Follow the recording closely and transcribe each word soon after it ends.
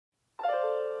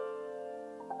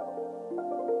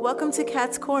Welcome to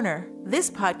Kat's Corner. This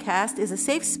podcast is a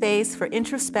safe space for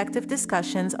introspective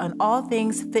discussions on all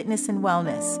things fitness and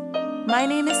wellness. My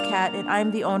name is Kat, and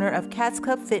I'm the owner of Kat's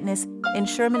Club Fitness in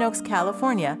Sherman Oaks,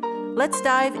 California. Let's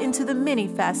dive into the many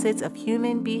facets of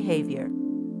human behavior.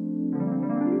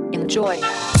 Enjoy.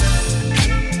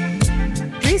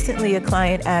 Recently, a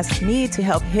client asked me to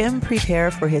help him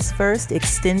prepare for his first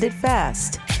extended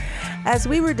fast. As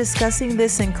we were discussing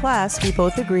this in class, we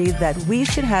both agreed that we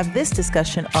should have this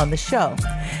discussion on the show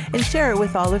and share it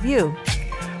with all of you.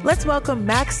 Let's welcome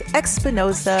Max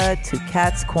Espinosa to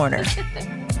Kat's Corner.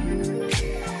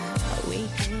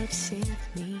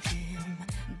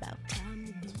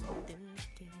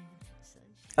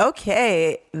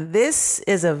 Okay, this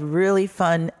is a really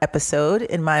fun episode,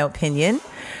 in my opinion,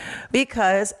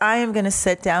 because I am going to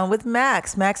sit down with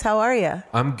Max. Max, how are you?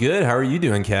 I'm good. How are you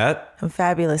doing, Kat? I'm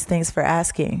fabulous. Thanks for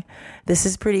asking. This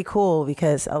is pretty cool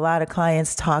because a lot of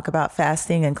clients talk about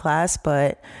fasting in class,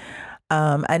 but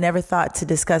I never thought to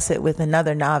discuss it with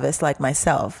another novice like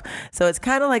myself. So it's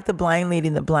kind of like the blind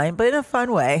leading the blind, but in a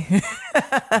fun way.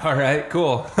 All right,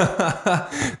 cool.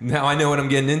 Now I know what I'm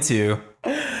getting into.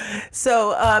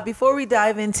 So before we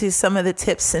dive into some of the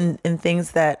tips and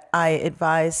things that I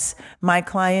advise my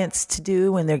clients to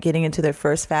do when they're getting into their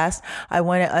first fast, I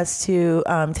wanted us to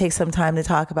take some time to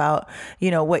talk about,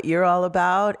 what you're all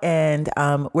about and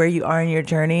where you are in your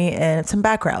journey and some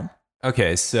background.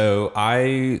 Okay, so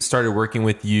I started working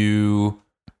with you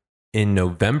in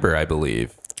November, I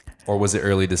believe, or was it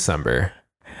early December?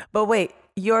 But wait.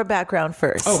 Your background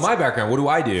first. Oh, my background. What do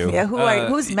I do? Yeah,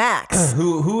 who's Max?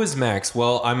 Who is Max?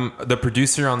 Well, I'm the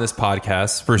producer on this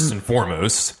podcast, first and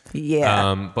foremost.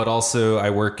 Yeah. But also I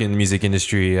work in the music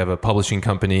industry. I have a publishing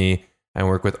company. I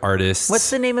work with artists. What's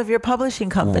the name of your publishing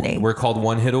company? We're called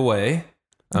One Hit Away.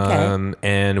 Okay.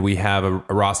 And we have a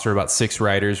roster of about 6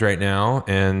 writers right now,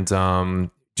 and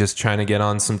just trying to get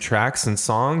on some tracks and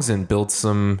songs and build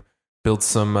some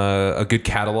a good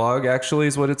catalog, actually,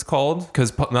 is what it's called,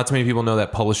 because not too many people know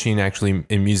that publishing actually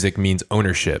in music means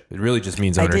ownership. It really just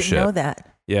means ownership. I didn't know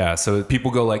that. Yeah, so people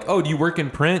go like, oh, do you work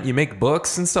in print? You make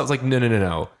books and stuff? It's like,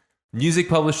 no. Music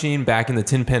publishing back in the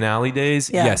Tin Pan Alley days,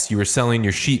 yes, you were selling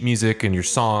your sheet music and your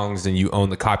songs, and you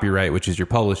own the copyright, which is your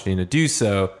publishing to do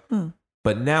so.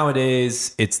 But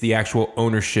nowadays, it's the actual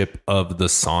ownership of the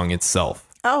song itself.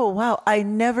 Oh, wow. I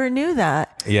never knew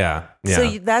that. Yeah.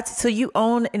 So you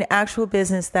own an actual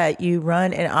business that you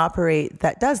run and operate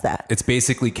that does that. It's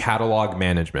basically catalog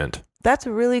management. That's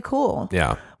really cool.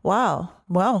 Yeah. Wow.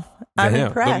 Well, I'm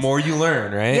impressed. The more you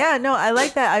learn, right? Yeah, no, I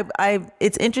like that.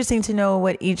 It's interesting to know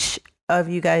what each of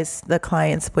you guys, the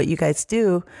clients, what you guys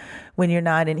do when you're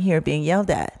not in here being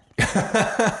yelled at.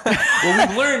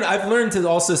 Well, I've learned to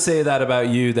also say that about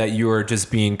you, that you are just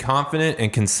being confident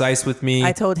and concise with me.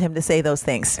 I told him to say those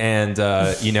things. And,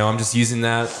 I'm just using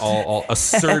that all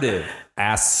assertive,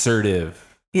 assertive.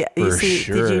 Yeah. You see,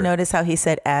 sure. Did you notice how he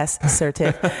said ass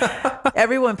assertive?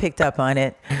 Everyone picked up on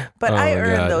it, but I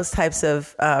earned those types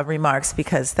of remarks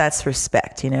because that's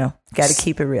respect, got to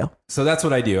keep it real. So that's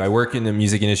what I do. I work in the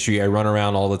music industry. I run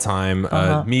around all the time,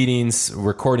 meetings,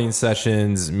 recording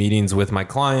sessions, meetings with my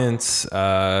clients,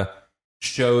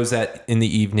 shows in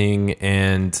the evening.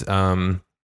 And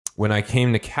when I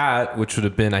came to Kat, which would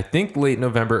have been, I think, late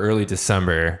November, early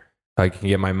December, if I can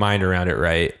get my mind around it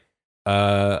right.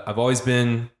 I've always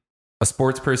been a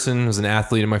sports person, was an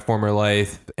athlete in my former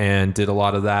life, and did a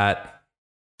lot of that.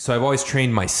 So I've always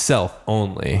trained myself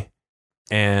only.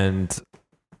 And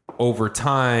over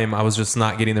time, I was just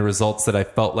not getting the results that I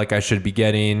felt like I should be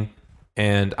getting.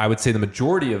 And I would say the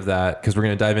majority of that, because we're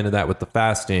going to dive into that with the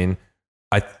fasting,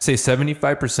 I'd say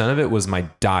 75% of it was my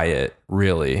diet,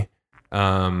 really.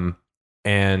 And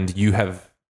you have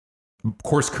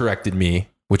course corrected me,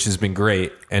 which has been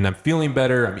great. And I'm feeling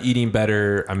better. I'm eating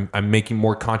better. I'm making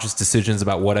more conscious decisions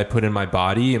about what I put in my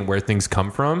body and where things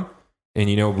come from. And,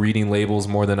 reading labels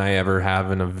more than I ever have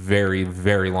in a very,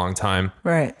 very long time.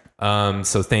 Right.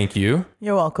 So thank you.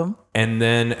 You're welcome. And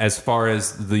then as far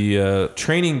as the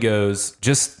training goes,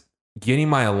 just getting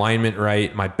my alignment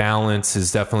right, my balance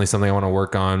is definitely something I want to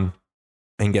work on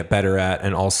and get better at.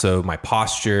 And also my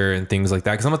posture and things like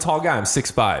that. Because I'm a tall guy. I'm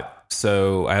 6'5".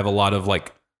 So I have a lot of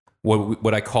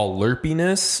what I call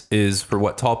lerpiness is for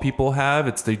what tall people have.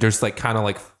 It's there's kind of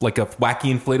like a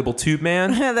wacky inflatable tube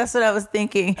man. That's what I was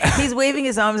thinking. He's waving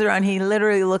his arms around. He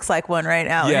literally looks like one right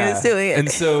now. Yeah. When he's doing it.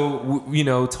 And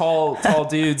so, tall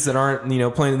dudes that aren't,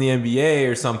 playing in the NBA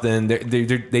or something,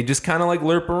 they just kind of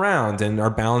lerp around, and our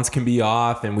balance can be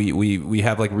off. And we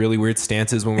have really weird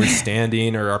stances when we're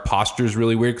standing, or our posture is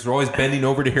really weird because we're always bending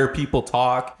over to hear people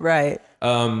talk. Right.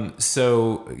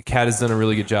 So Kat has done a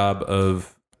really good job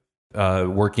of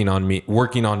working on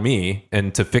me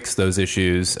and to fix those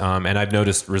issues. And I've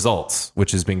noticed results,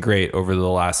 which has been great over the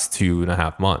last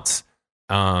 2.5 months.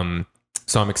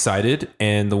 So I'm excited.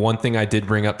 And the one thing I did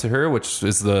bring up to her, which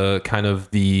is the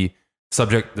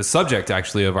subject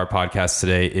actually of our podcast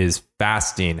today, is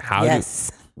fasting. How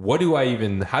do I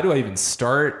even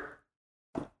start?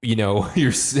 You know,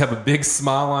 you have a big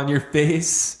smile on your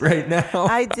face right now.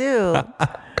 I do.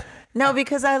 No,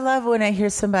 because I love when I hear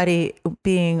somebody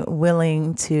being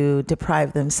willing to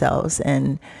deprive themselves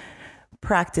and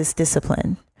practice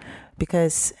discipline.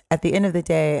 Because at the end of the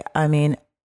day, I mean,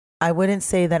 I wouldn't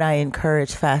say that I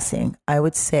encourage fasting. I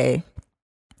would say,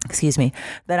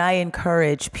 that I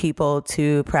encourage people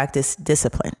to practice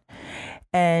discipline.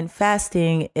 And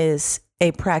fasting is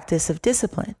a practice of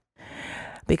discipline.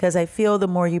 Because I feel the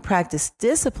more you practice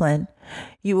discipline,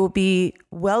 you will be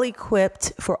well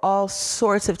equipped for all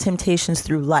sorts of temptations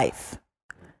through life,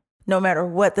 no matter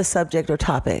what the subject or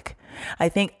topic. I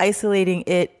think isolating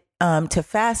it to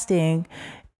fasting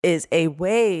is a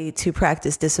way to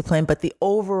practice discipline, but the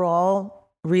overall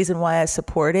reason why I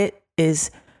support it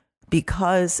is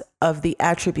because of the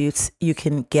attributes you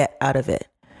can get out of it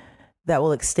that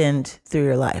will extend through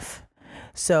your life.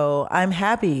 So I'm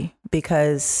happy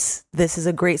because this is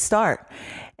a great start.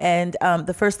 And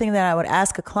the first thing that I would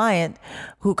ask a client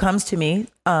who comes to me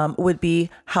would be,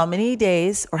 how many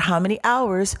days or how many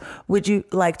hours would you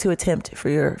like to attempt for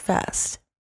your fast?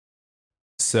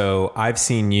 So I've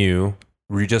seen you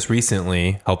just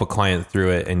recently help a client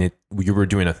through it, and you were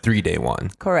doing a 3-day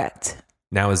one. Correct.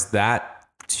 Now, is that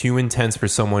too intense for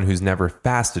someone who's never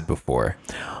fasted before?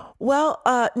 Well,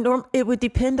 it would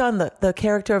depend on the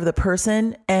character of the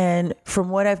person. And from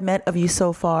what I've met of you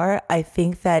so far, I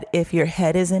think that if your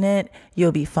head is in it,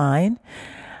 you'll be fine.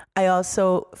 I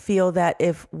also feel that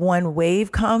if one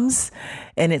wave comes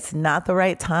and it's not the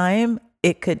right time,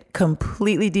 it could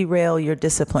completely derail your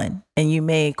discipline and you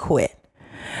may quit.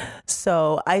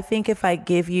 So I think if I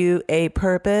give you a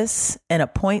purpose and a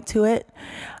point to it,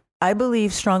 I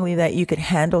believe strongly that you could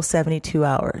handle 72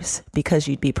 hours because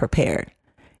you'd be prepared.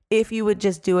 If you would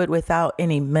just do it without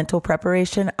any mental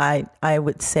preparation, I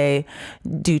would say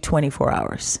do 24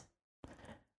 hours.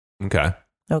 Okay.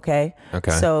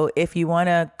 So if you want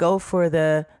to go for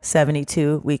the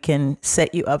 72, we can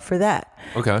set you up for that.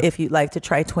 Okay. If you'd like to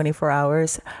try 24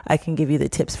 hours, I can give you the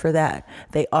tips for that.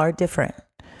 They are different.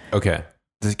 Okay.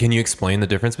 Can you explain the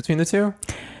difference between the two?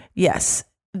 Yes.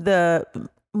 The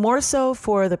more so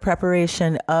for the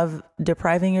preparation of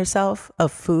depriving yourself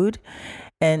of food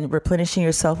and replenishing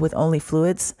yourself with only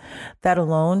fluids, that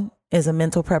alone is a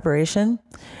mental preparation.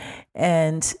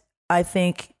 And I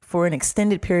think for an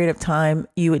extended period of time,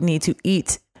 you would need to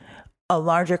eat a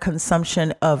larger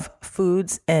consumption of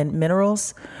foods and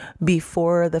minerals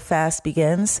before the fast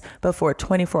begins. But for a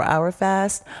 24-hour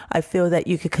fast, I feel that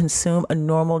you could consume a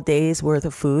normal day's worth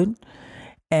of food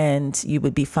and you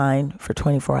would be fine for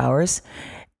 24 hours.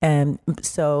 And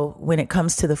so when it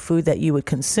comes to the food that you would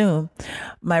consume,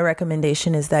 my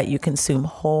recommendation is that you consume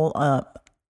whole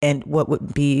and what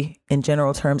would be, in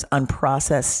general terms,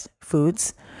 unprocessed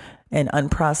foods and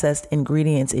unprocessed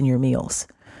ingredients in your meals.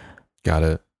 Got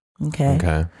it.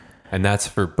 Okay. And that's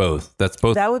for both.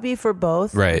 That would be for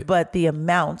both. Right. But the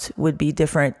amount would be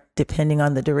different depending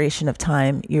on the duration of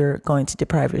time you're going to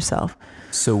deprive yourself.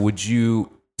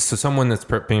 So someone that's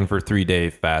prepping for 3-day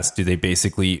fast, do they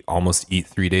basically almost eat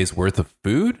 3 days worth of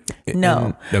food?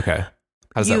 No. Okay.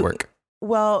 How does that work?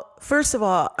 Well, first of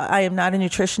all, I am not a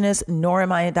nutritionist, nor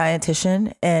am I a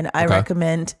dietitian. And I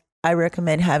recommend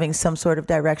having some sort of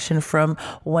direction from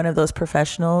one of those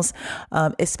professionals,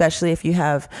 especially if you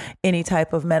have any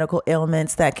type of medical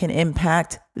ailments that can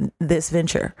impact this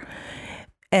venture.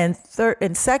 And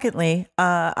secondly,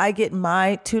 I get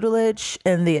my tutelage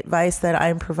and the advice that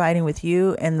I'm providing with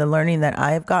you and the learning that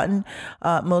I have gotten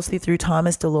mostly through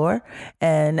Thomas DeLore.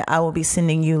 And I will be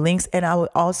sending you links. And I will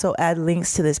also add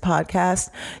links to this podcast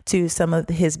to some of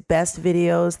his best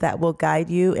videos that will guide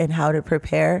you in how to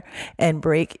prepare and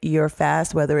break your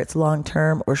fast, whether it's long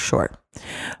term or short.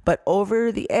 But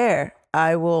over the air,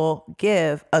 I will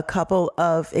give a couple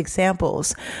of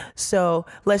examples. So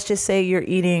let's just say you're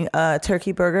eating a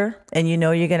turkey burger and you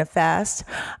know you're going to fast.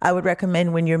 I would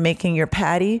recommend when you're making your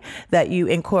patty that you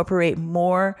incorporate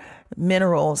more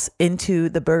minerals into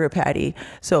the burger patty.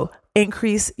 So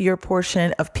increase your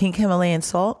portion of pink Himalayan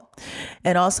salt.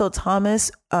 And also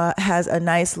Thomas has a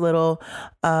nice little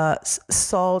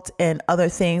salt and other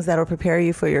things that will prepare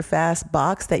you for your fast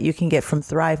box that you can get from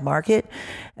Thrive Market.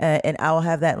 And I will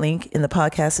have that link in the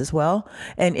podcast as well.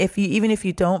 And even if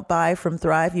you don't buy from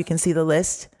Thrive, you can see the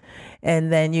list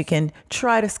and then you can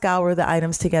try to scour the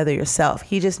items together yourself.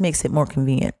 He just makes it more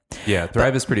convenient. Yeah,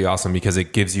 Thrive is pretty awesome because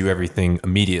it gives you everything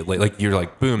immediately. Like you're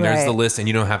like, boom, there's the list, and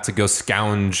you don't have to go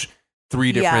scounge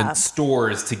 3 different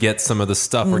stores to get some of the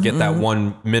stuff or get that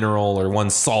one mineral or one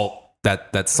salt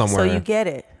that's somewhere. So you get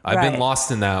it. I've been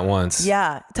lost in that once.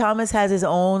 Yeah. Thomas has his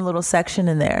own little section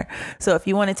in there. So if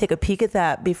you want to take a peek at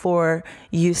that before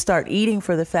you start eating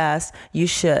for the fast, you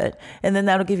should. And then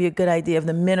that'll give you a good idea of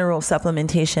the mineral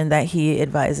supplementation that he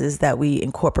advises that we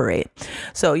incorporate.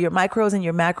 So your micros and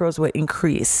your macros would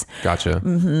increase. Gotcha.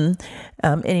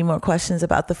 Any more questions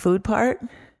about the food part?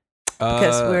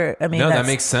 Because that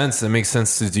makes sense. It makes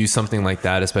sense to do something like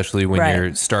that, especially when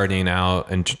you're starting out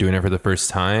and doing it for the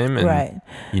first time and,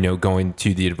 going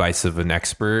to the advice of an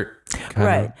expert.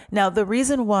 Right. Now, the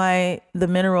reason why the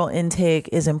mineral intake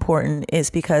is important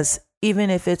is because even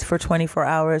if it's for 24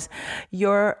 hours,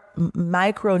 your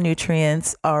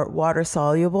micronutrients are water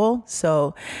soluble.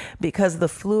 So because the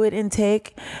fluid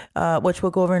intake, which we'll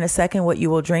go over in a second, what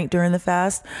you will drink during the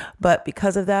fast, but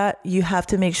because of that, you have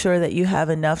to make sure that you have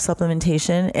enough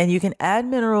supplementation, and you can add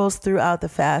minerals throughout the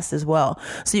fast as well.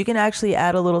 So you can actually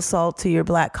add a little salt to your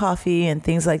black coffee and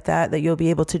things like that you'll be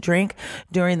able to drink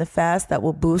during the fast that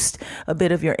will boost a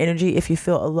bit of your energy if you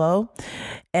feel low.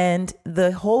 And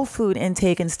the whole food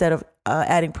intake, instead of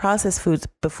adding processed foods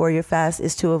before your fast,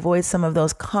 is to avoid some of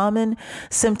those common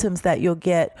symptoms that you'll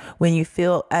get when you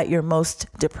feel at your most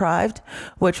deprived,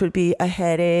 which would be a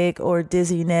headache or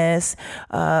dizziness,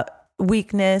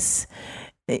 weakness,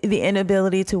 the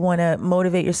inability to want to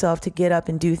motivate yourself to get up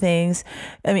and do things.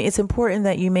 I mean, it's important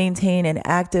that you maintain an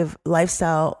active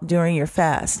lifestyle during your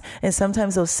fast. And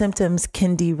sometimes those symptoms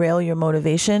can derail your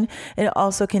motivation, and it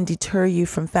also can deter you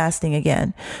from fasting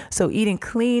again. So eating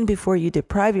clean before you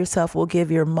deprive yourself will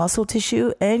give your muscle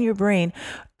tissue and your brain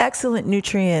excellent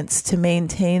nutrients to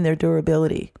maintain their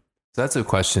durability. So that's a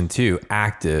question too.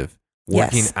 Active,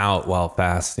 working out while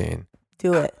fasting.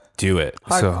 Do it.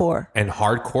 Hardcore. And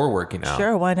hardcore working out.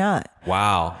 Sure, why not?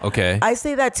 Wow. Okay. I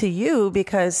say that to you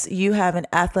because you have an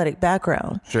athletic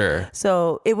background. Sure.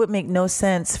 So it would make no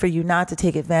sense for you not to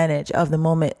take advantage of the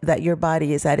moment that your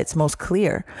body is at its most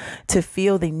clear, to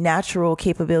feel the natural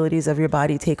capabilities of your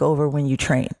body take over when you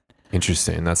train.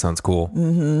 Interesting. That sounds cool.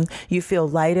 You feel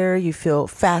lighter, you feel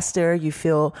faster, you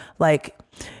feel like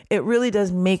it really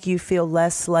does make you feel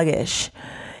less sluggish.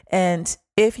 And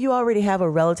if you already have a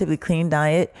relatively clean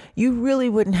diet, you really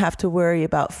wouldn't have to worry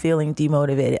about feeling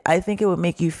demotivated. I think it would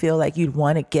make you feel like you'd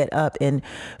want to get up and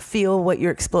feel what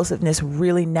your explosiveness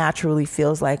really naturally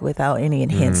feels like without any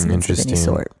enhancements of any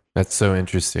sort. That's so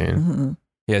interesting.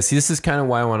 Yeah. See, this is kind of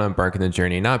why I want to embark on the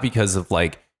journey, not because of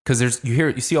because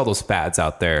you see all those fads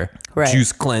out there,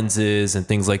 juice cleanses and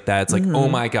things like that. It's like, oh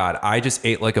my God, I just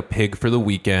ate like a pig for the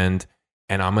weekend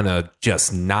and I'm going to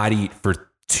just not eat for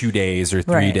 2 days or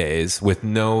 3 days with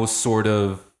no sort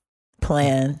of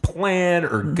plan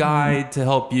or guide to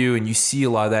help you. And you see a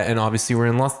lot of that. And obviously we're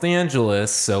in Los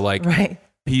Angeles. So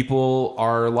people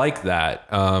are like that,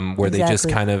 where they just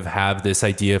kind of have this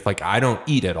idea of I don't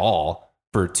eat at all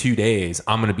for 2 days.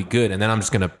 I'm going to be good. And then I'm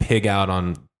just going to pig out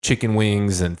on chicken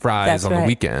wings and fries on the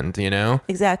weekend,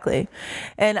 Exactly.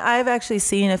 And I've actually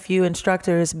seen a few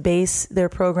instructors base their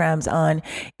programs on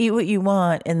eat what you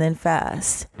want and then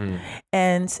fast.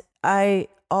 And I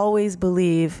always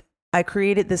believe, I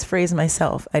created this phrase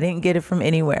myself. I didn't get it from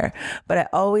anywhere, but I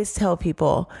always tell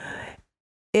people,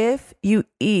 if you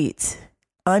eat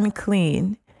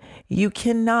unclean, you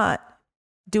cannot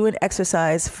do an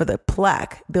exercise for the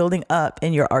plaque building up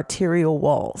in your arterial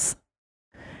walls.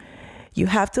 You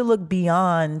have to look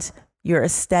beyond your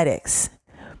aesthetics.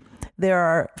 There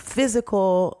are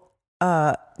physical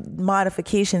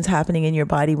modifications happening in your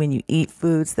body when you eat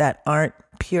foods that aren't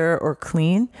pure or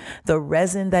clean. The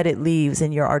resin that it leaves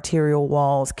in your arterial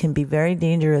walls can be very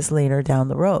dangerous later down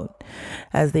the road.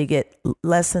 As they get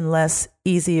less and less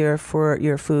easier for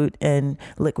your food and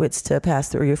liquids to pass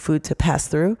through, your food to pass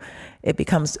through, it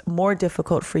becomes more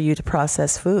difficult for you to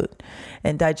process food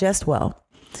and digest well.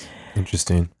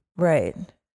 Interesting. Right.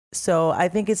 So I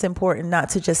think it's important not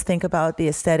to just think about the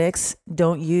aesthetics.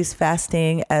 Don't use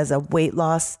fasting as a weight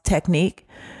loss technique.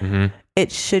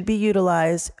 It should be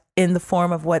utilized in the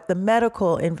form of what the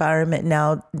medical environment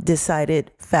now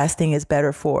decided fasting is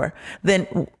better for.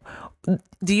 Then,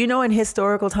 do you know in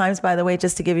historical times, by the way,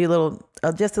 just to give you a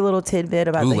little tidbit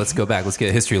about let's go back. Let's get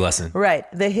a history lesson. Right.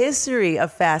 The history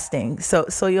of fasting.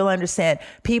 So you'll understand.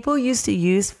 People used to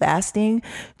use fasting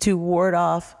to ward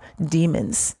off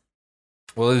demons.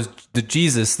 Well, it was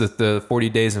the 40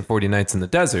 days and 40 nights in the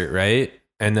desert, right?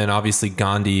 And then obviously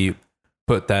Gandhi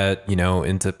put that,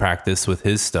 into practice with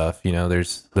his stuff.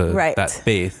 There's that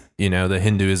faith, the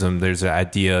Hinduism, there's an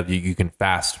idea of you can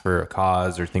fast for a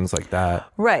cause or things like that.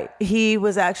 Right. He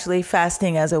was actually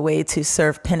fasting as a way to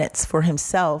serve penance for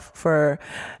himself for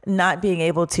not being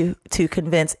able to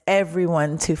convince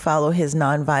everyone to follow his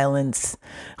nonviolent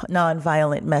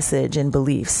message and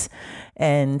beliefs.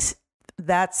 And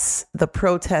that's the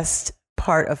protest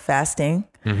part of fasting.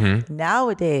 Mm-hmm.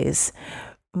 Nowadays,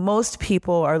 most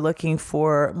people are looking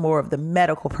for more of the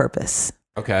medical purpose.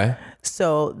 Okay.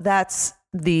 So that's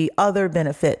the other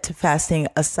benefit to fasting,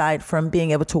 aside from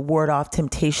being able to ward off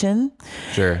temptation.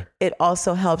 Sure. It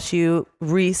also helps you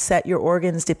reset your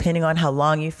organs depending on how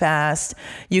long you fast.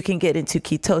 You can get into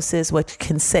ketosis, which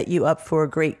can set you up for a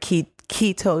great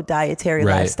keto dietary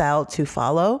lifestyle to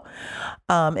follow.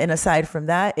 And aside from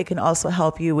that, it can also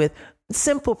help you with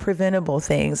simple preventable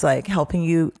things like helping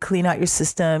you clean out your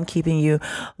system, keeping you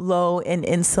low in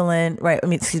insulin,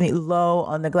 low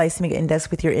on the glycemic index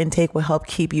with your intake will help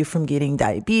keep you from getting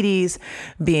diabetes,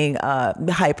 being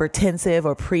hypertensive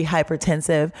or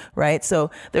pre-hypertensive, right?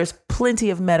 So there's plenty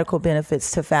of medical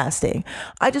benefits to fasting.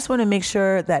 I just want to make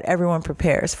sure that everyone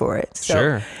prepares for it. So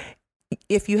sure.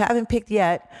 If you haven't picked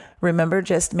yet, remember,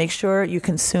 just make sure you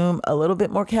consume a little bit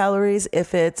more calories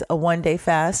if it's a 1-day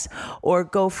fast, or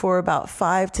go for about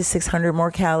 500 to 600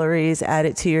 more calories, add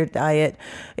it to your diet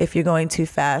if you're going to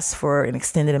fast for an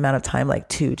extended amount of time, like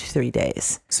 2 to 3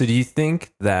 days. So do you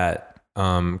think that,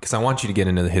 because I want you to get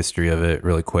into the history of it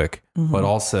really quick, mm-hmm. but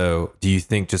also, do you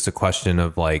think, just a question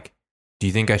of like, do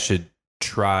you think I should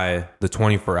try the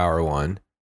 24-hour one,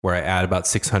 where I add about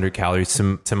 600 calories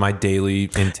to my daily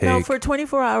intake? No, for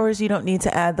 24 hours, you don't need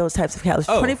to add those types of calories.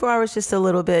 24 hours, just a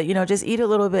little bit, just eat a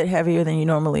little bit heavier than you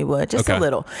normally would. Just a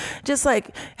little. Just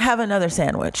like have another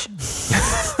sandwich.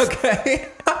 Okay.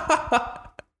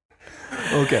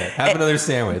 Okay. Have another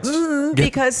sandwich.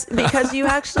 Because you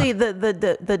actually,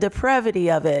 the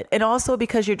depravity of it, and also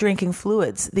because you're drinking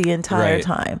fluids the entire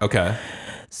time. Okay.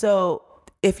 So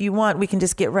if you want, we can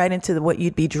just get right into what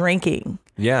you'd be drinking.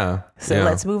 Yeah. So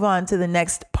let's move on to the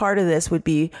next part of this would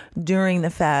be during the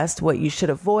fast, what you should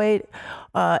avoid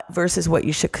versus what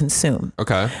you should consume.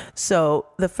 Okay. So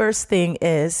the first thing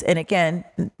is, and again,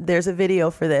 there's a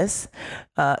video for this,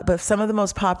 but some of the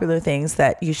most popular things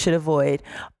that you should avoid,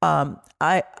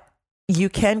 you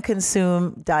can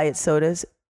consume diet sodas,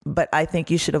 but I think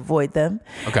you should avoid them.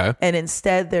 Okay. And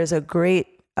instead, there's a great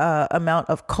amount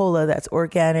of cola that's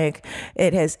organic.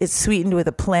 It's sweetened with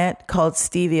a plant called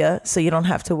stevia, so you don't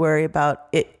have to worry about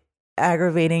it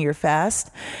aggravating your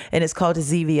fast. And it's called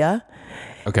Zevia.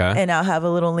 Okay. And I'll have a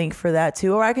little link for that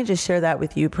too, or I can just share that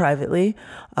with you privately.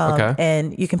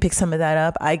 And you can pick some of that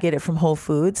up. I get it from Whole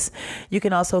Foods. You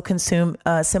can also consume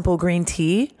simple green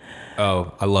tea.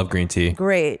 Oh, I love green tea.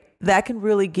 Great. That can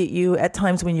really get you at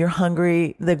times when you're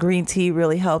hungry. The green tea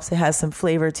really helps. It has some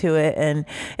flavor to it, and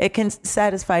it can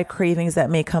satisfy cravings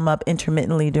that may come up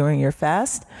intermittently during your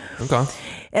fast. Okay.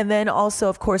 And then also,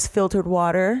 of course, filtered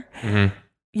water. Mm-hmm.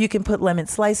 You can put lemon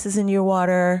slices in your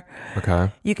water.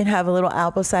 Okay. You can have a little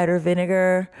apple cider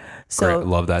vinegar. So great.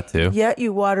 Love that too. Yeah,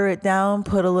 you water it down,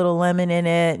 put a little lemon in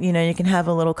it. You can have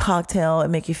a little cocktail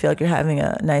and make you feel like you're having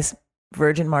a nice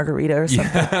virgin margarita or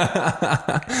something.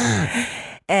 Yeah.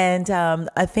 And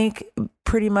I think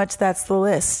pretty much that's the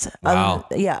list. Wow.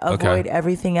 Avoid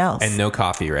everything else. And no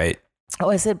coffee, right? Oh,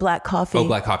 I said black coffee. Oh,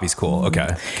 black coffee's cool. Okay.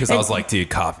 Because I was like, dude,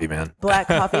 coffee, man. Black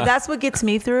coffee. That's what gets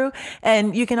me through.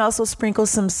 And you can also sprinkle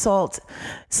some salt,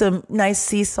 some nice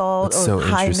sea salt or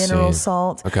high mineral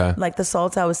salt. Okay. Like the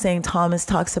salts I was saying Thomas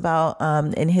talks about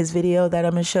in his video that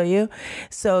I'm going to show you.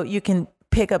 So you can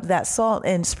pick up that salt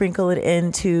and sprinkle it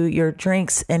into your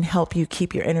drinks and help you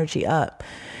keep your energy up.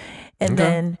 And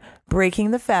then breaking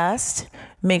the fast,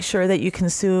 make sure that you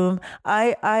consume.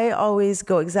 I always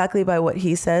go exactly by what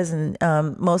he says. And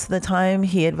most of the time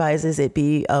he advises it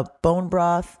be a bone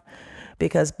broth,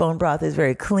 because bone broth is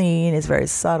very clean. It's very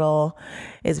subtle.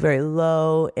 It's very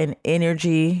low in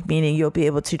energy, meaning you'll be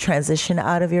able to transition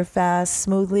out of your fast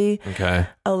smoothly. Okay.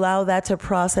 Allow that to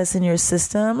process in your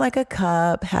system, like a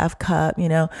cup, half cup,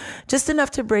 just enough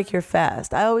to break your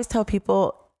fast. I always tell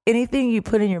people anything you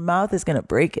put in your mouth is going to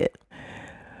break it.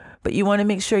 But you want to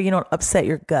make sure you don't upset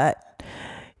your gut.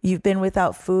 You've been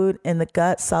without food in the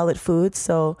gut, solid food.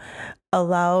 So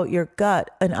allow your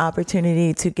gut an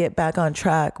opportunity to get back on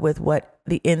track with what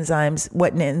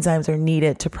enzymes are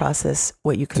needed to process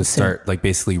what you consume. To start like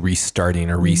basically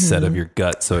restarting a reset of your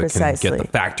gut so it can get the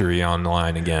factory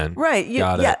online again. Right.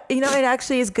 Got it. Yeah. It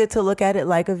actually is good to look at it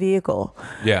like a vehicle.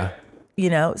 Yeah.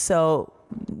 So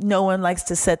no one likes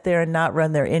to sit there and not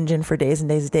run their engine for days and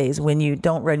days and days. When you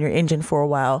don't run your engine for a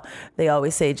while, they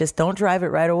always say, just don't drive it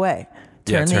right away.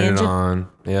 Turn it on.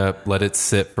 Yep. Let it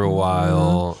sit for a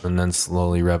while and then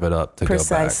slowly rev it up to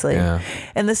Precisely. go back.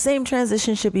 And the same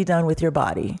transition should be done with your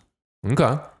body.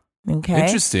 Okay.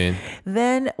 Interesting.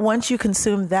 Then once you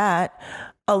consume that,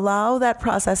 allow that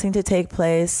processing to take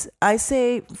place. I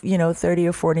say, 30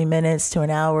 or 40 minutes to an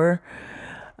hour.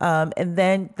 And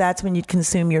then that's when you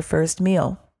consume your first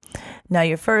meal. Now,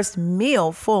 your first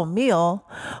meal, full meal,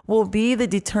 will be the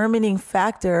determining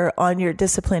factor on your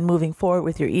discipline moving forward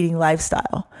with your eating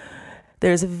lifestyle.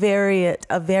 There's a variant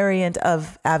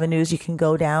of avenues you can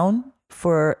go down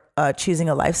for choosing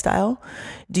a lifestyle.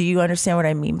 Do you understand what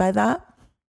I mean by that?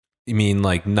 You mean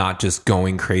like not just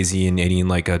going crazy and eating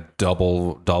like a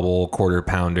double quarter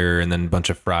pounder and then a bunch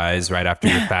of fries right after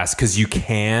your fast? Because you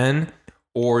can,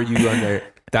 or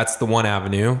that's the one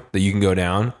avenue that you can go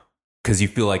down because you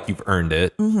feel like you've earned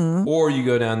it. Mm-hmm. Or you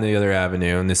go down the other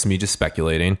avenue, and this is me just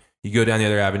speculating. You go down the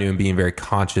other avenue and being very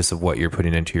conscious of what you're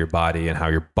putting into your body and how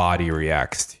your body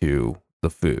reacts to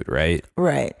the food, right?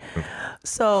 Right.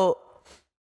 So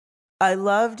I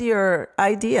loved your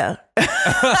idea.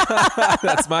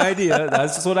 That's my idea.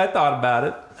 That's just what I thought about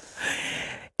it.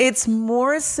 It's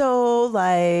more so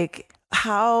like,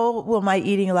 how will my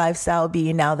eating lifestyle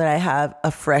be now that I have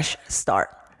a fresh start?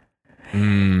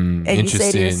 And you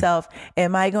say to yourself,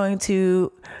 am I going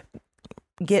to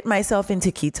get myself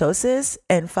into ketosis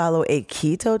and follow a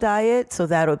keto diet? So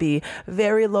that'll be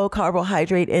very low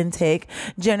carbohydrate intake,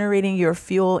 generating your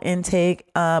fuel intake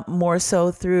more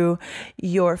so through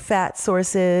your fat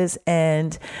sources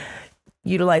and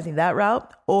utilizing that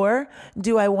route? Or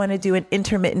do I want to do an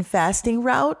intermittent fasting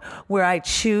route where I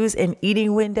choose an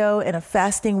eating window and a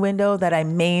fasting window that I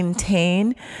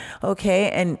maintain,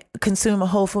 and consume a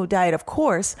whole food diet, of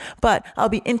course, but I'll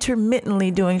be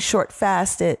intermittently doing short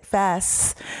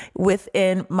fasts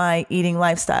within my eating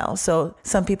lifestyle. So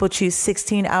some people choose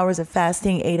 16 hours of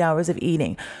fasting, 8 hours of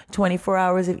eating, 24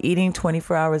 hours of eating,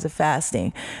 24 hours of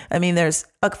fasting. I mean, there's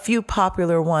a few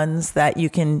popular ones that you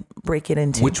can break it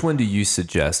into. Which one do you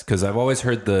suggest? Because I've always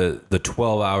heard the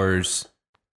 12 hours.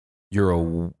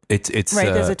 It's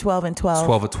right. There's a 12 and 12.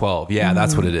 12 and 12. Yeah,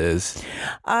 that's what it is.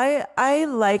 I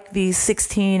like the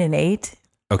 16 and 8.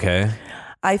 Okay.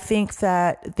 I think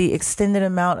that the extended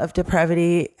amount of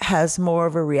depravity has more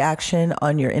of a reaction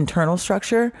on your internal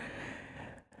structure.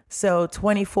 So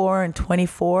 24 and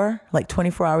 24, like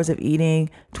 24 hours of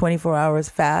eating, 24 hours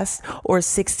fast, or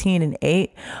 16 and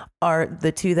 8 are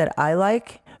the two that I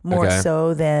like more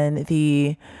so than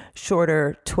the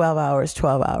shorter 12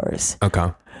 hours.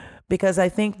 Okay. Because I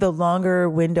think the longer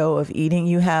window of eating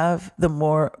you have, the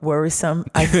more worrisome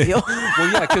I feel.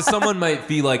 Well, yeah, because someone might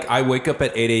be like, I wake up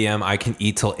at 8 a.m., I can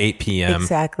eat till 8 p.m.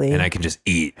 Exactly. And I can just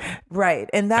eat. Right.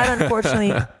 And that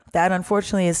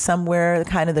unfortunately is somewhere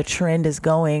kind of the trend is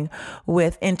going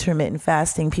with intermittent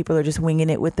fasting. People are just winging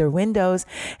it with their windows.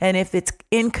 And if it's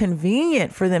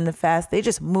inconvenient for them to fast, they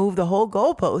just move the whole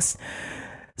goalpost.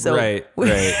 So right.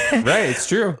 It's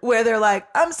true. Where they're like,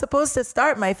 I'm supposed to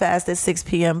start my fast at 6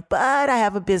 p.m., but I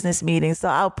have a business meeting, so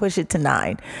I'll push it to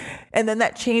 9. And then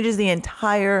that changes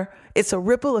it's a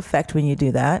ripple effect when you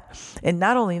do that. And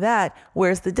not only that,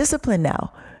 where's the discipline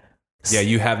now? Yeah,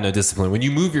 you have no discipline. When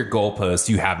you move your goalposts,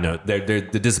 you have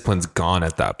the discipline's gone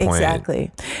at that point.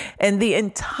 Exactly. And the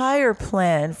entire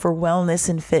plan for wellness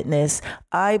and fitness,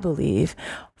 I believe,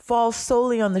 falls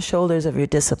solely on the shoulders of your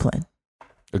discipline.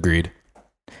 Agreed.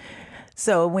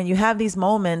 So when you have these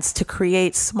moments to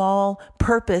create small,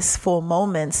 purposeful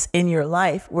moments in your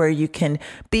life where you can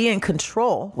be in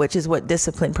control, which is what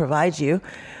discipline provides you,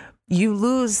 you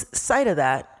lose sight of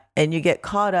that. And you get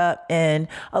caught up in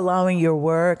allowing your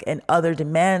work and other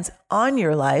demands on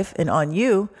your life and on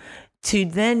you to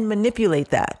then manipulate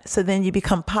that. So then you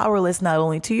become powerless not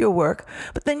only to your work,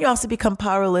 but then you also become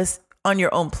powerless on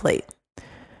your own plate.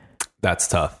 That's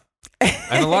tough.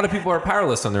 And a lot of people are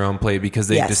powerless on their own plate because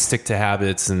they just stick to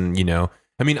habits. And,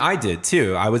 I mean, I did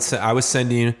too. I was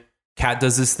sending, Kat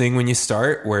does this thing when you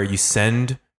start where you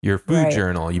send your food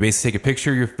journal. You basically take a picture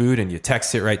of your food and you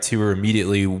text it right to her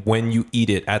immediately when you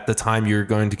eat it at the time you're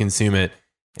going to consume it.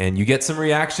 And you get some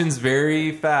reactions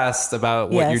very fast about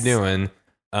what you're doing.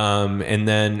 And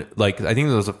then I think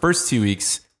it was the first 2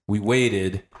 weeks we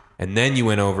waited, and then you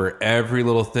went over every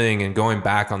little thing, and going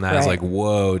back on that is like,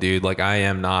 whoa, dude, I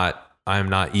am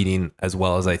not eating as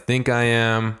well as I think I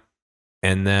am.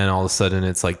 And then all of a sudden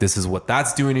it's like, this is what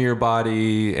that's doing to your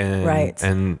body. And,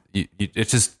 and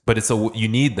it's just, but you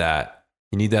need that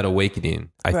awakening.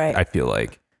 I feel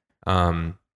like,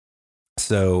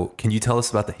 So can you tell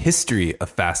us about the history of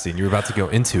fasting? You're about to go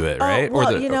into it, right?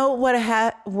 Well,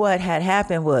 what had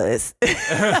happened was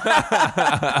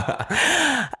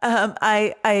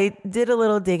I did a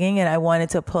little digging, and I wanted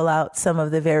to pull out some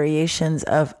of the variations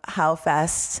of how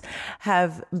fasts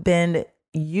have been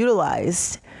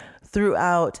utilized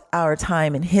throughout our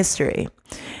time in history.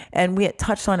 And we had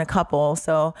touched on a couple.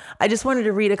 So I just wanted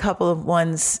to read a couple of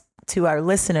ones to our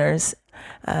listeners.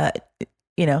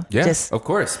 Just of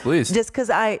course, please. Just because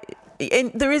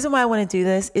and the reason why I want to do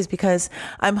this is because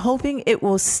I'm hoping it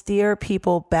will steer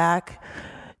people back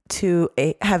to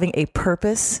having a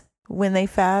purpose when they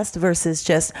fast versus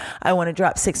just, I want to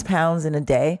drop 6 pounds in a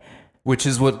day. Which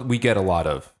is what we get a lot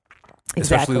of,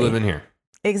 especially living here.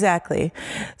 Exactly.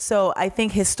 So I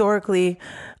think historically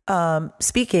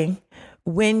speaking,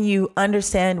 when you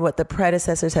understand what the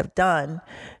predecessors have done,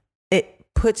 it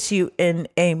puts you in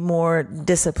a more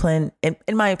disciplined, in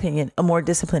my opinion, a more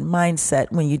disciplined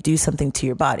mindset when you do something to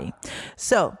your body.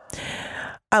 So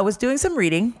I was doing some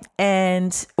reading,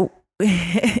 and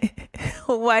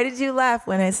why did you laugh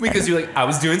when I said? Because you're like, I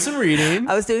was doing some reading. And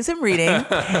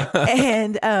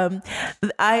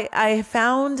I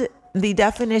found the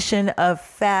definition of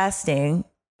fasting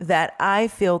that I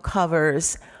feel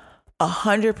covers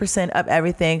 100% of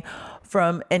everything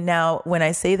from, and now when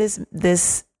I say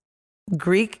this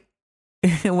Greek,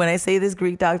 when I say this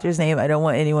Greek doctor's name, I don't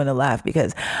want anyone to laugh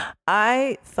because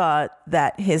I thought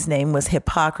that his name was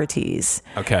Hippocrates.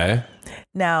 Okay.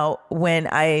 Now, when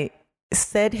I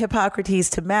said Hippocrates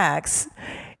to Max,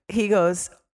 he goes,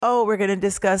 "Oh, we're going to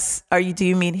discuss, do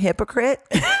you mean hypocrite?"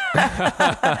 Hippocrates.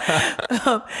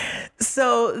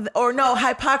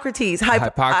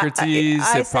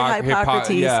 I said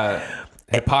Hippocrates.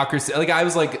 Hypocrisy.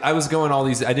 I was going all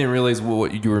these, I didn't realize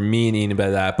what you were meaning by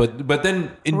that. But then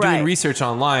in doing research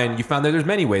online, you found that there's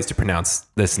many ways to pronounce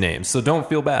this name. So don't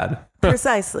feel bad.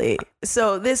 Precisely.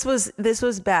 So this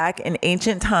was back in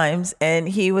ancient times, and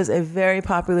he was a very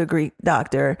popular Greek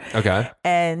doctor. Okay.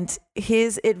 And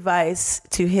his advice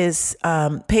to his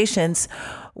patients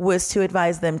was to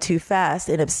advise them to fast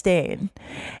and abstain.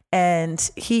 And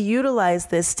he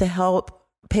utilized this to help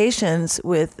patients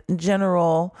with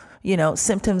general,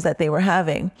 symptoms that they were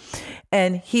having.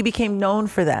 And he became known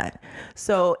for that.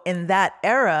 So in that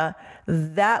era,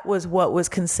 that was what was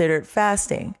considered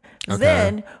fasting. Okay.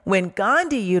 Then when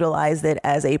Gandhi utilized it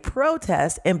as a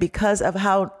protest, and because of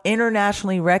how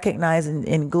internationally recognized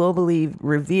and globally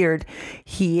revered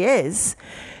he is,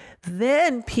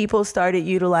 then people started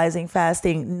utilizing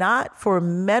fasting not for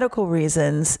medical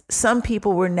reasons. Some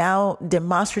people were now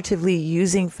demonstratively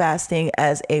using fasting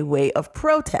as a way of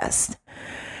protest,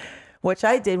 which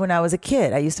I did when I was a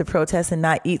kid. I used to protest and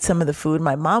not eat some of the food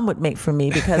my mom would make for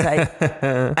me because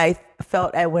I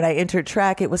felt when I entered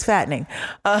track, it was fattening.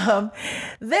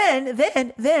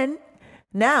 Then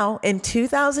now in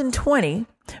 2020,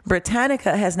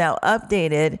 Britannica has now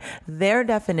updated their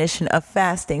definition of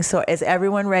fasting. So is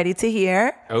everyone ready to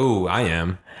hear? Oh, I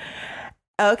am.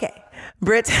 Okay.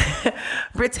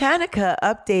 Britannica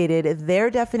updated their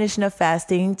definition of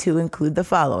fasting to include the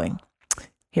following.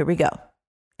 Here we go.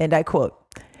 And I quote,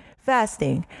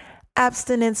 "Fasting,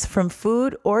 abstinence from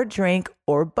food or drink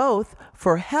or both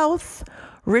for health,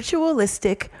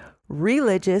 ritualistic,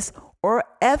 religious, or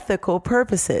ethical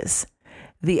purposes.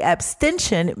 The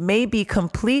abstention may be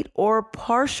complete or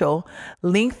partial,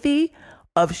 lengthy,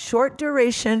 of short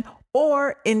duration,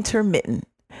 or intermittent.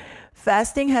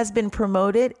 Fasting has been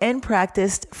promoted and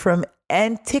practiced from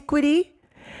antiquity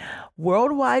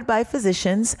worldwide by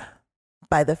physicians,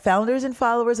 by the founders and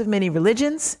followers of many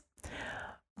religions,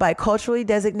 by culturally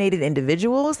designated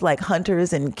individuals like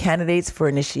hunters and candidates for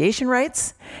initiation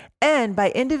rites, and by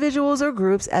individuals or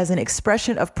groups as an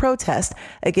expression of protest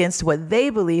against what they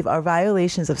believe are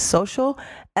violations of social,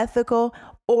 ethical,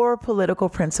 or political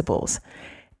principles.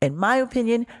 In my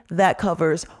opinion, that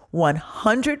covers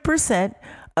 100%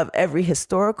 of every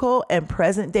historical and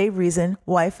present day reason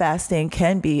why fasting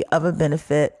can be of a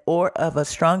benefit or of a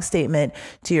strong statement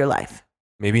to your life."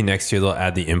 Maybe next year they'll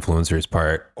add the influencers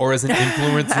part, or as an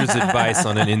influencer's advice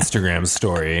on an Instagram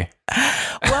story.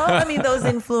 Well, I mean, those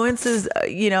influencers,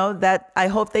 that I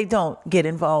hope they don't get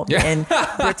involved in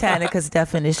Britannica's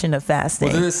definition of fasting.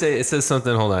 Well, doesn't it says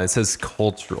something, hold on, it says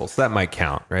cultural, so that might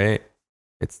count, right?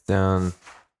 It's down,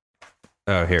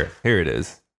 oh, here it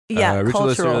is. Yeah,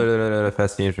 cultural.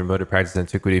 Fasting from promoted practice,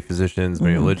 antiquity, physicians,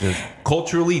 many religions,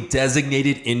 culturally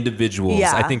designated individuals.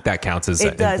 Yeah, I think that counts as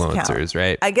influencers, count.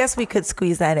 Right? I guess we could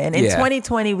squeeze that in. In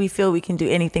 2020, we feel we can do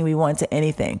anything we want to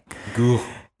anything. Ooh.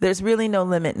 There's really no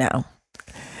limit now.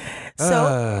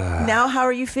 So now how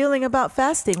are you feeling about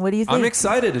fasting? What do you think? I'm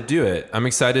excited to do it. I'm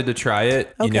excited to try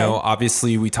it. Okay. You know,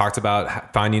 obviously we talked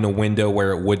about finding a window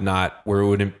where it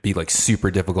wouldn't be like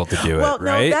super difficult to do it,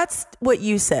 right? No, that's what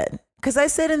you said. Because I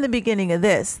said in the beginning of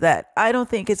this that I don't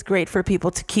think it's great for people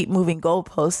to keep moving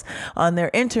goalposts on their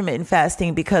intermittent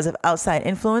fasting because of outside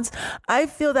influence. I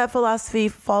feel that philosophy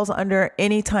falls under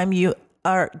any time you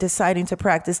are deciding to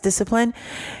practice discipline.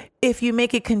 If you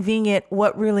make it convenient,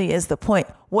 what really is the point?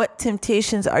 What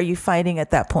temptations are you fighting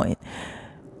at that point?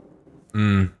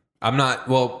 I'm not.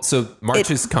 Well, so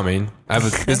March is coming. I have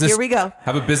a business. Here we go.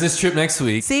 Have a business trip next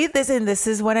week. See, this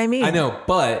is what I mean. I know,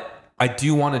 but I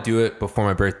do want to do it before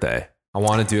my birthday. I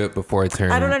want to do it before I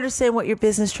turn. I don't understand what your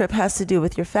business trip has to do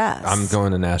with your fast. I'm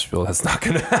going to Nashville. That's not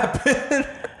going to happen.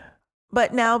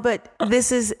 But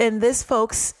this,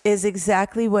 folks, is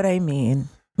exactly what I mean.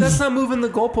 That's not moving the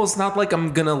goalposts. Not like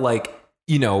I'm going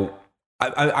to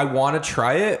I want to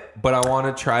try it, but I want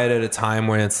to try it at a time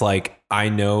when it's like, I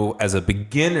know as a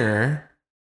beginner.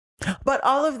 But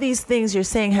all of these things you're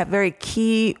saying have very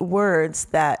key words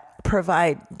that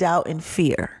provide doubt and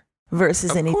fear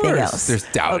versus anything else. There's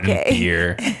doubt and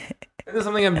fear. It's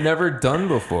something I've never done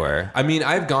before. I mean,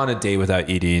 I've gone a day without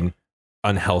eating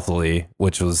unhealthily,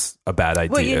 which was a bad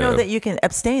idea. Well, you know that you can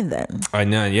abstain then. I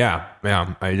know. Yeah,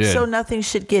 I did. So nothing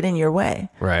should get in your way.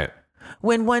 Right.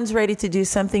 When one's ready to do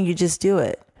something, you just do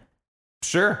it.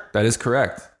 Sure. That is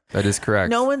correct.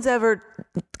 No one's ever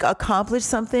accomplished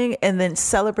something and then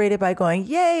celebrated by going,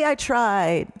 yay, I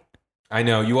tried. I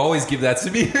know. You always give that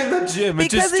to me in the gym.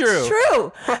 Because it's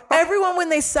true. Everyone, when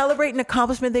they celebrate an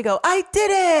accomplishment, they go, I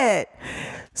did it.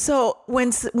 So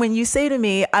when you say to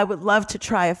me, I would love to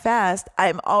try a fast,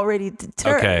 I'm already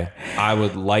deterred. Okay. I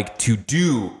would like to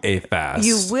do a fast.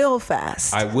 You will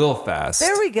fast. I will fast.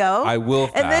 There we go. I will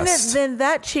fast. And then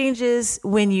that changes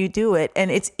when you do it,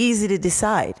 and it's easy to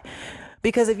decide.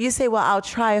 Because if you say, well, I'll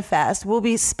try a fast, we'll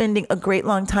be spending a great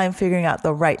long time figuring out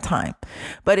the right time.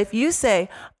 But if you say,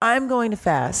 I'm going to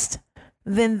fast,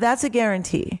 then that's a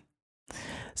guarantee.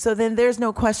 So then there's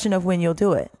no question of when you'll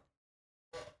do it.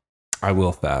 I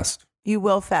will fast. You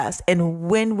will fast. And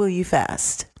when will you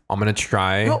fast? I'm going to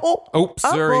try. Sorry.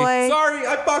 Sorry,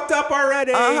 I fucked up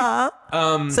already.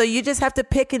 So you just have to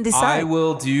pick and decide. I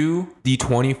will do the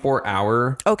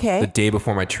 24-hour the day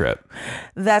before my trip.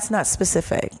 That's not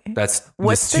specific. That's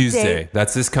What's this Tuesday. Date?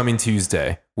 That's this coming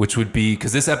Tuesday, which would be,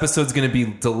 because this episode's going to be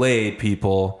delayed,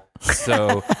 people.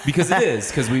 So, because it is,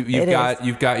 because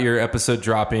you've got your episode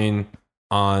dropping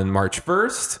on March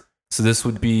 1st. So this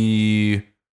would be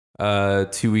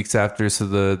 2 weeks after, so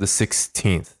the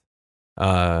 16th.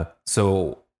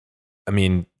 So, I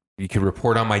mean, you could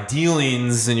report on my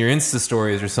dealings in your Insta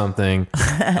stories or something,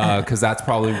 because that's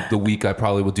probably the week I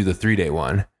probably will do the 3-day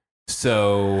one.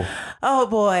 So, oh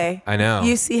boy, I know.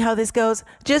 You see how this goes.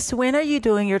 Just when are you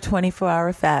doing your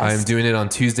 24-hour fast? I'm doing it on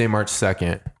Tuesday, March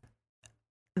 2nd.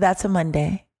 That's a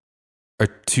Monday. Or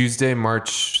Tuesday,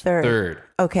 March 3rd.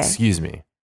 Okay. Excuse me.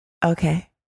 Okay.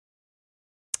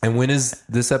 And when is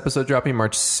this episode dropping?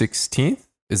 March 16th?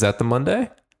 Is that the Monday?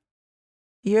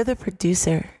 You're the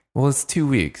producer. Well, it's 2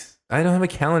 weeks. I don't have a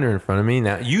calendar in front of me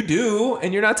now. You do,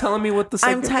 and you're not telling me what the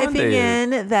second I'm typing Monday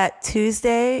is. in that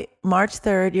Tuesday, March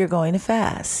 3rd, you're going to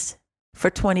fast for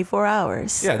 24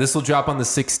 hours. Yeah, this will drop on the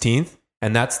 16th,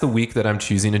 and that's the week that I'm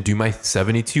choosing to do my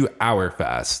 72-hour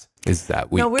fast. Is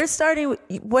that week? No, we're starting.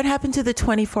 What happened to the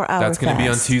 24-hour fast? That's going to be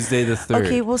on Tuesday the 3rd.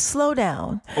 Okay, well, slow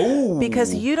down. Oh.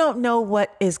 Because you don't know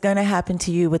what is going to happen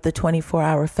to you with the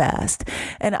 24-hour fast.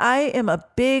 And I am a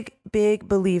big, big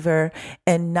believer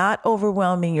in not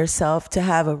overwhelming yourself to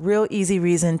have a real easy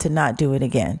reason to not do it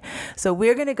again. So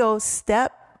we're going to go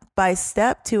step by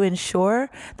step to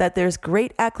ensure that there's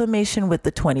great acclimation with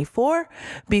the 24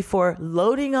 before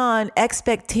loading on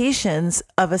expectations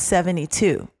of a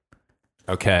 72.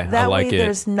 Okay, that I like way it.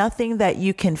 There's nothing that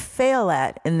you can fail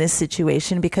at in this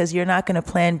situation because you're not going to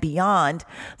plan beyond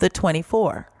the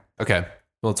 24. Okay.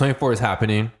 Well, 24 is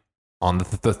happening on the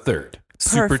 3rd.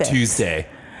 Super Perfect. Tuesday.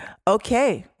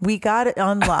 Okay, we got it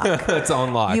on lock. It's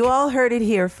on lock. You all heard it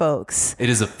here, folks. It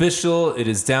is official. It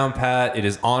is down pat. It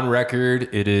is on record.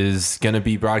 It is going to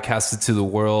be broadcasted to the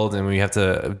world, and we have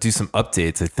to do some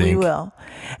updates, I think. We will.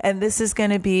 And this is going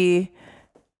to be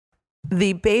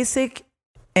the basic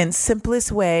and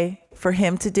simplest way for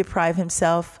him to deprive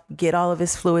himself, get all of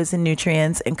his fluids and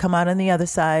nutrients, and come out on the other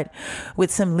side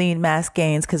with some lean mass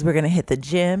gains, because we're going to hit the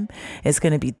gym. It's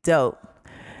going to be dope.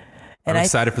 And I'm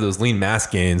excited for those lean mass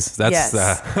gains. That's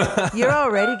yes. You're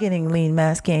already getting lean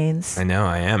mass gains. I know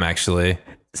I am, actually.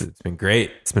 It's been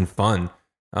great. It's been fun.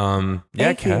 Yeah,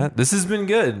 Thank you. Kat, this has been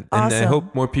good. And I Awesome.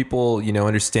 hope more people,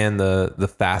 understand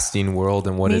the fasting world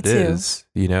and what Me it too. is,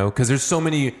 because there's so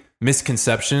many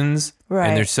misconceptions, Right.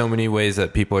 and there's so many ways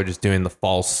that people are just doing the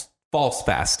false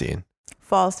fasting.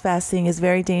 False fasting is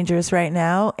very dangerous right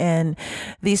now. And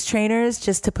these trainers,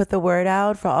 just to put the word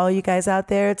out for all you guys out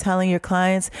there, telling your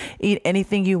clients, eat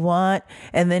anything you want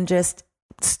and then just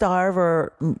starve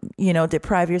or,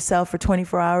 deprive yourself for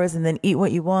 24 hours and then eat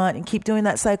what you want and keep doing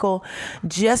that cycle.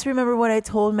 Just remember what I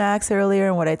told Max earlier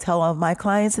and what I tell all of my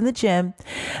clients in the gym.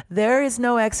 There is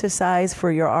no exercise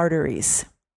for your arteries.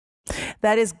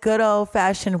 That is good old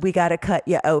fashioned. We got to cut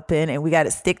you open and we got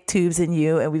to stick tubes in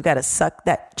you and we've got to suck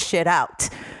that shit out.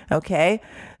 Okay.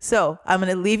 So I'm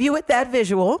going to leave you with that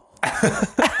visual.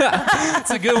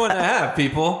 It's a good one to have,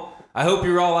 people. I hope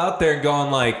you're all out there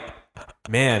going like,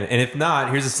 man, and if not,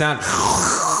 here's a sound.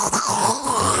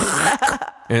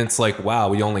 And it's like, wow,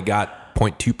 we only got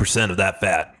 0.2% of that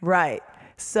fat. Right.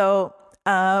 So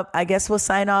I guess we'll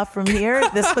sign off from here.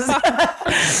 This was,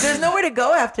 there's nowhere to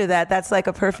go after that. That's like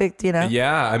a perfect,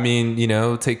 Yeah, I mean,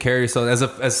 take care of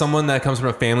yourself. As someone that comes from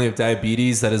a family of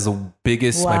diabetes, that is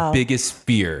my biggest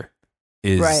fear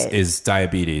is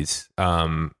diabetes.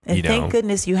 And thank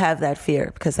goodness you have that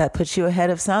fear, because that puts you ahead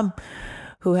of some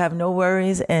who have no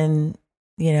worries and,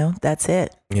 that's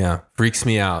it. Yeah, freaks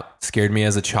me out. Scared me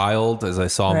as a child, as I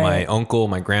saw my uncle,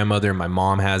 my grandmother, my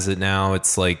mom has it now.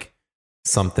 It's like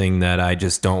something that I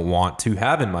just don't want to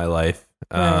have in my life.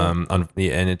 And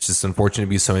it's just unfortunate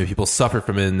because so many people suffer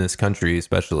from it in this country,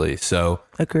 especially. So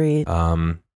agreed.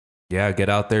 Get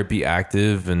out there, be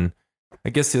active. And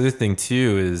I guess the other thing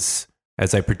too is,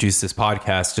 as I produce this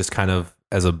podcast, just kind of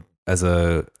as a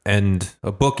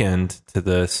bookend to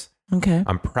this, okay,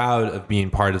 I'm proud of being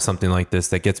part of something like this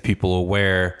that gets people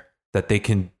aware that they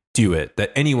can do it,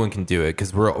 that anyone can do it,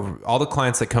 because all the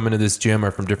clients that come into this gym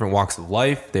are from different walks of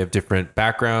life. They have different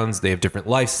backgrounds, they have different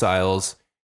lifestyles,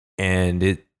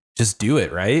 and just do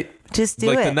it, right? Just do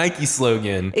like it. The Nike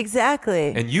slogan.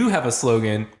 Exactly. And you have a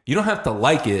slogan. You don't have to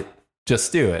like it,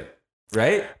 just do it,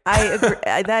 right? I agree.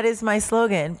 That is my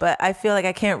slogan, but I feel like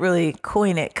I can't really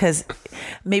coin it because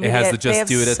maybe it has they the just have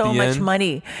do it at so the much end.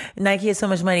 money. Nike has so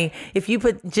much money. If you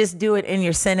put just do it in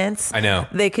your sentence, I know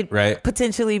they could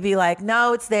potentially be like,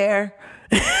 no, it's there.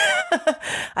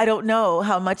 I don't know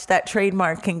how much that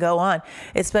trademark can go on,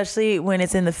 especially when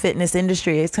it's in the fitness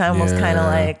industry. It's almost kind of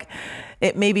like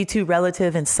it may be too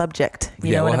relative and subject.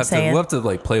 You know what I'm saying? We'll have to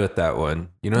like play with that one.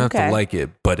 You don't have to like it,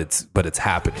 but it's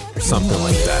happening or something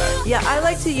like that. Yeah, I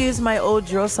like to use my old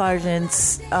drill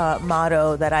sergeant's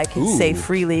motto that I can say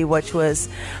freely, which was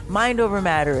mind over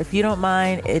matter. If you don't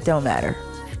mind, it don't matter.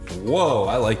 Whoa,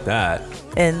 I like that.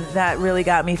 And that really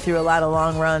got me through a lot of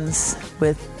long runs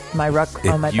with my ruck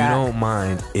on my back. If you don't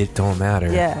mind, it don't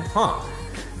matter. Yeah. Huh.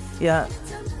 Yeah.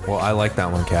 Well, I like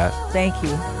that one, Kat. Thank you.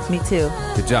 Me too.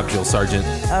 Good job, Jill Sargent.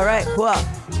 All right. Well.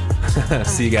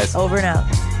 See you guys. Over and out.